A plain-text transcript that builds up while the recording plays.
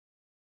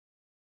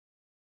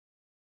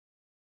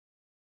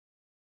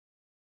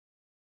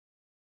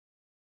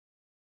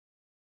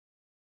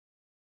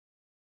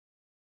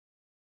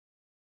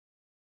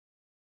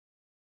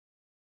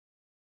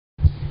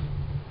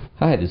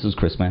Hi, this is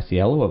Chris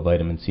Maciello of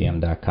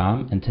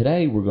VitaminCM.com, and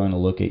today we're going to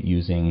look at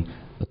using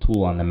a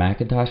tool on the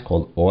Macintosh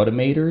called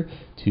Automator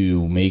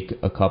to make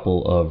a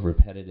couple of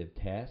repetitive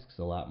tasks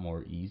a lot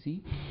more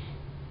easy.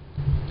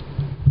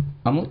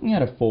 I'm looking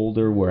at a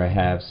folder where I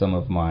have some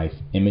of my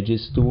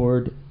images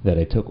stored that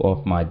I took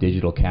off my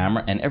digital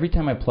camera, and every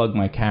time I plug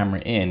my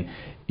camera in,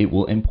 it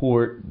will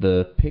import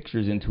the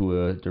pictures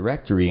into a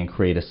directory and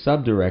create a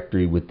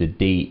subdirectory with the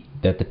date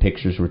that the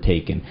pictures were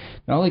taken.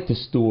 Now, I like to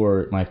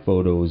store my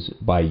photos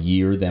by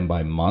year than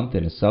by month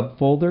in a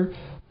subfolder,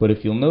 but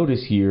if you'll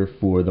notice here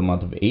for the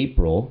month of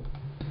April,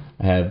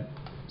 I have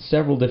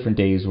several different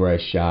days where I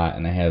shot,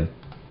 and I have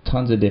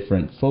tons of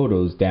different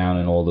photos down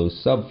in all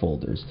those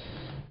subfolders.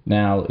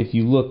 Now, if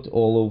you looked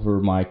all over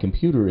my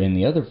computer in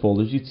the other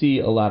folders, you'd see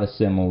a lot of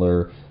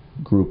similar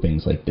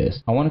groupings like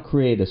this. I want to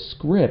create a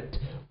script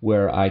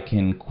where I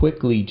can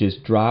quickly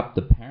just drop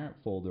the parent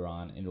folder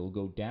on, and it'll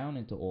go down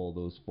into all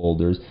those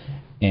folders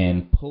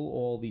and pull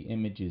all the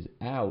images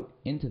out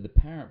into the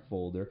parent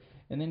folder,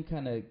 and then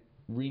kind of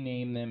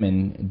rename them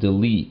and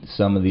delete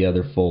some of the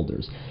other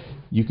folders.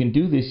 You can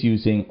do this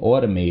using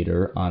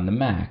Automator on the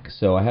Mac.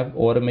 So I have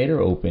Automator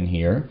open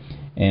here,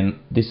 and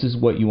this is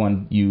what you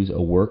want to use a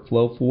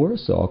workflow for.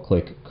 So I'll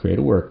click Create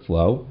a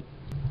Workflow,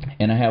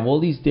 and I have all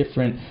these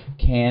different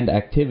canned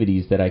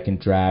activities that I can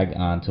drag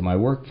onto my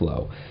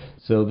workflow.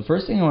 So the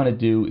first thing I want to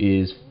do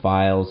is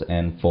files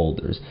and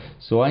folders.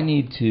 So I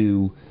need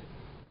to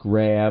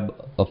grab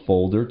a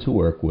folder to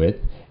work with,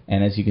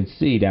 and as you can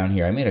see down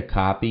here, I made a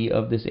copy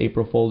of this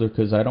April folder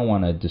because I don't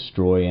want to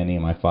destroy any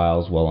of my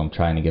files while I'm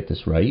trying to get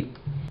this right.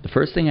 The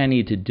first thing I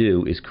need to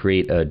do is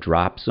create a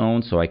drop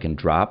zone so I can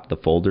drop the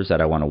folders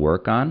that I want to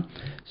work on.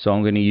 So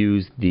I'm going to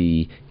use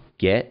the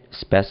get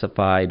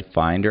specified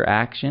finder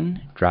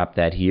action, drop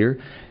that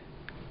here,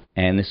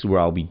 and this is where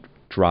I'll be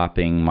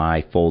dropping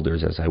my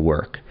folders as I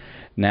work.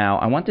 Now,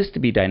 I want this to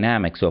be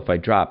dynamic, so if I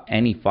drop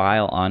any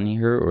file on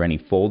here or any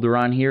folder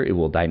on here, it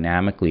will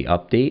dynamically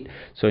update.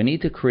 So I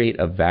need to create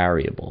a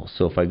variable.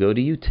 So if I go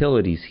to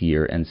Utilities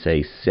here and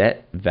say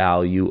Set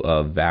Value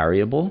of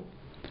Variable,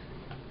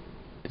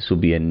 this will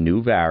be a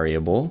new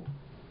variable,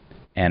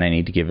 and I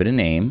need to give it a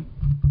name.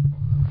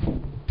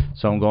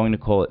 So I'm going to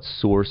call it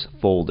Source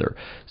Folder.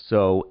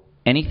 So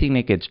anything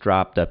that gets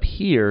dropped up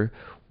here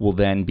will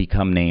then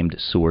become named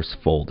Source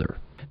Folder.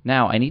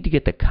 Now, I need to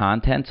get the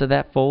contents of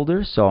that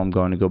folder, so I'm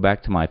going to go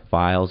back to my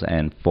Files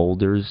and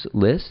Folders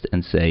list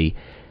and say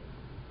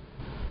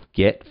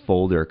Get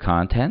Folder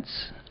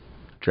Contents.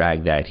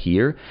 Drag that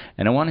here,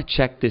 and I want to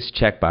check this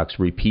checkbox,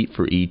 Repeat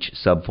for each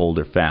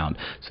subfolder found.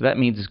 So that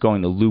means it's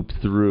going to loop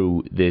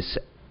through this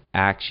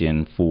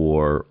action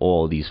for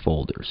all of these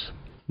folders.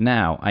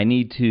 Now, I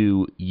need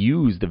to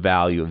use the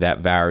value of that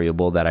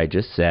variable that I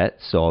just set,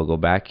 so I'll go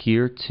back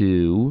here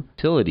to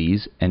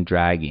Utilities and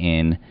drag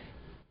in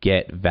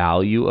Get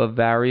Value of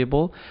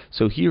Variable.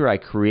 So here I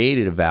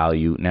created a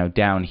value. Now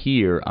down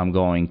here I'm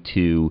going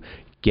to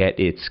get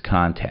its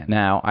content.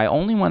 Now I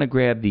only want to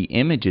grab the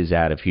images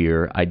out of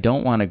here. I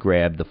don't want to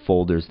grab the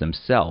folders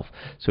themselves.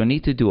 So I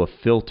need to do a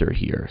filter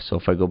here. So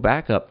if I go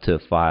back up to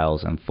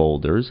Files and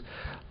Folders,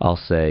 I'll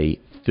say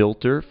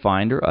Filter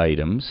Finder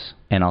Items,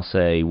 and I'll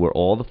say where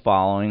all the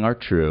following are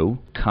true,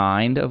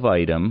 kind of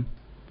item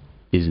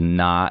is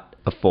not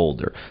a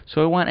folder.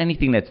 So I want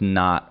anything that's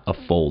not a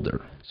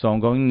folder. So I'm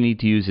going to need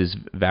to use this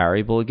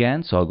variable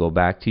again. So I'll go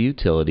back to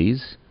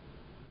Utilities,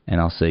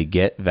 and I'll say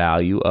Get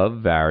Value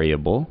of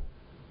Variable,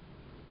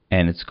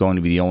 and it's going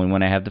to be the only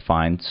one I have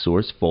defined,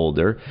 Source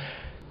Folder.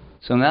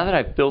 So now that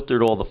I've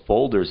filtered all the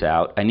folders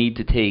out, I need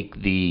to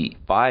take the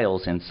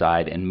files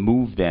inside and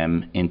move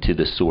them into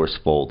the source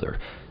folder.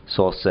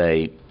 So I'll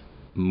say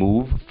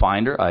Move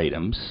Finder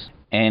Items,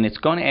 and it's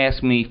going to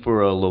ask me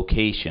for a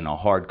location, a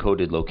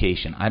hard-coded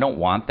location. I don't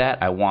want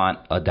that. I want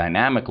a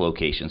dynamic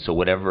location, so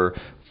whatever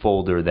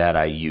folder that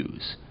I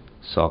use.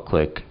 So I'll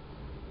click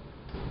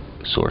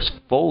Source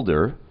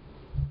Folder,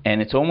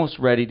 and it's almost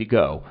ready to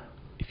go.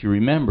 If you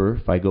remember,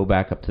 if I go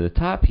back up to the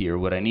top here,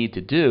 what I need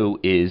to do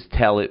is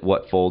tell it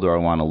what folder I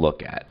want to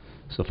look at.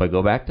 So if I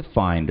go back to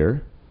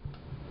Finder,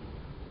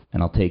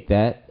 and I'll take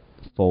that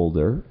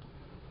folder,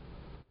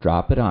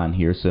 drop it on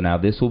here, so now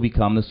this will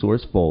become the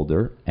source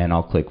folder, and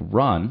I'll click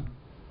Run.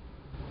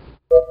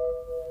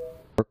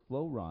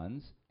 Workflow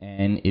runs,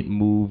 and it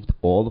moved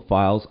all the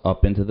files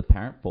up into the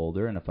parent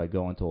folder. And if I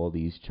go into all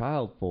these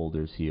child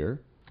folders here,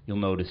 you'll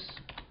notice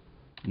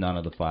none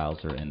of the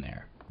files are in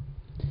there.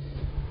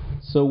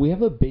 So we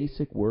have a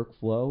basic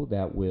workflow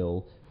that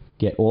will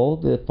get all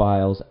the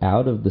files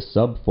out of the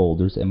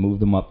subfolders and move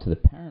them up to the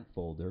parent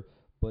folder,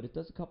 but it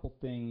does a couple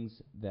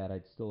things that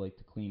I'd still like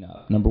to clean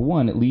up. Number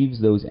one, it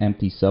leaves those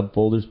empty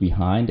subfolders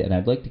behind, and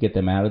I'd like to get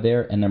them out of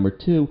there. And number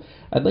two,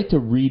 I'd like to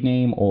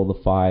rename all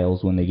the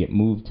files when they get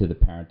moved to the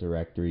parent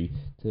directory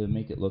to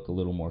make it look a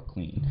little more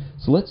clean.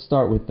 So let's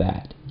start with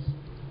that.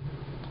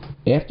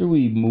 After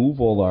we move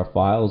all our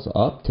files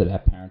up to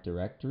that parent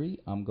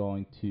directory, I'm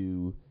going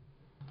to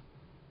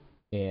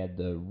add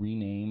the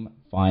Rename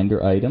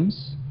Finder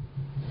Items.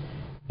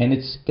 And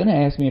it's going to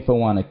ask me if I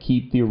want to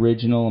keep the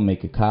original and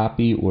make a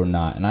copy or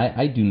not. And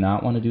I do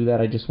not want to do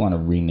that. I just want to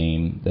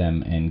rename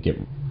them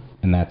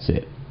and that's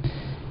it.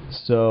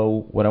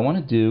 So what I want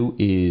to do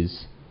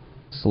is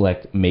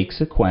select Make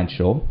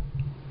Sequential.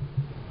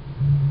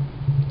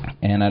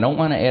 And I don't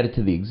want to add it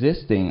to the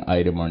existing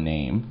item or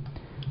name.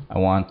 I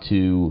want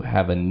to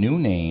have a new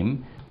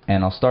name,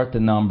 and I'll start the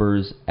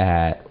numbers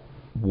at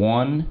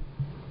 1,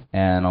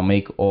 and I'll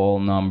make all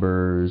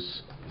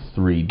numbers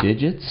 3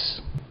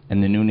 digits,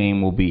 and the new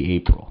name will be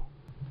April.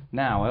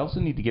 Now I also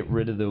need to get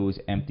rid of those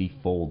empty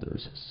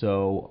folders.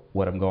 So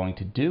what I'm going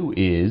to do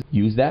is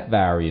use that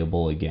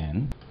variable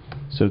again.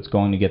 So it's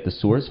going to get the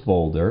source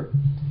folder,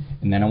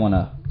 and then I want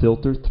to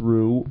filter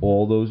through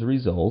all those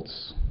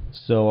results.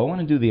 So I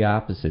want to do the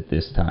opposite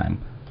this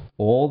time.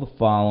 All the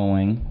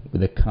following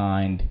with a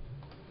kind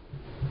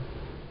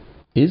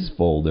is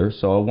folder,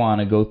 so I want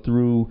to go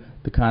through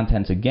the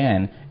contents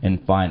again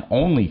and find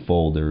only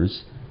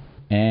folders,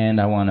 and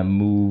I want to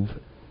move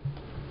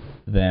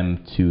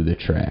them to the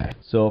trash.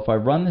 So if I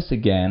run this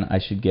again, I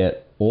should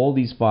get all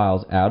these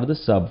files out of the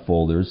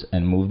subfolders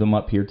and move them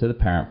up here to the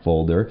parent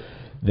folder,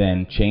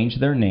 then change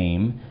their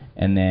name,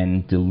 and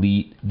then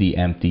delete the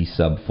empty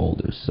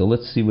subfolders. So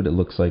let's see what it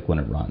looks like when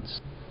it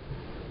runs.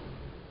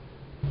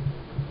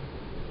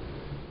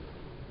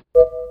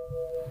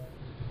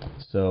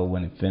 So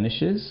when it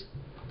finishes,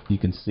 you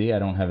can see I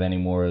don't have any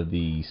more of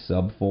the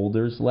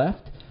subfolders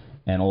left,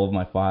 and all of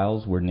my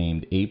files were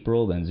named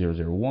April, then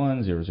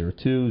 001,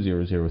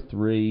 002,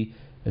 003,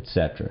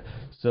 etc.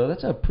 So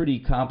that's a pretty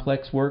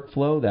complex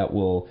workflow that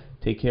will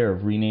take care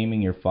of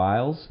renaming your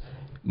files,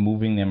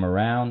 moving them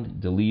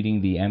around,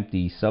 deleting the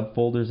empty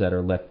subfolders that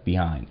are left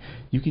behind.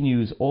 You can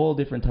use all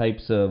different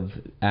types of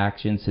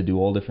actions to do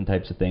all different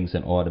types of things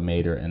in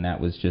Automator, and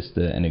that was just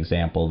an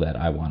example that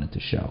I wanted to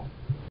show.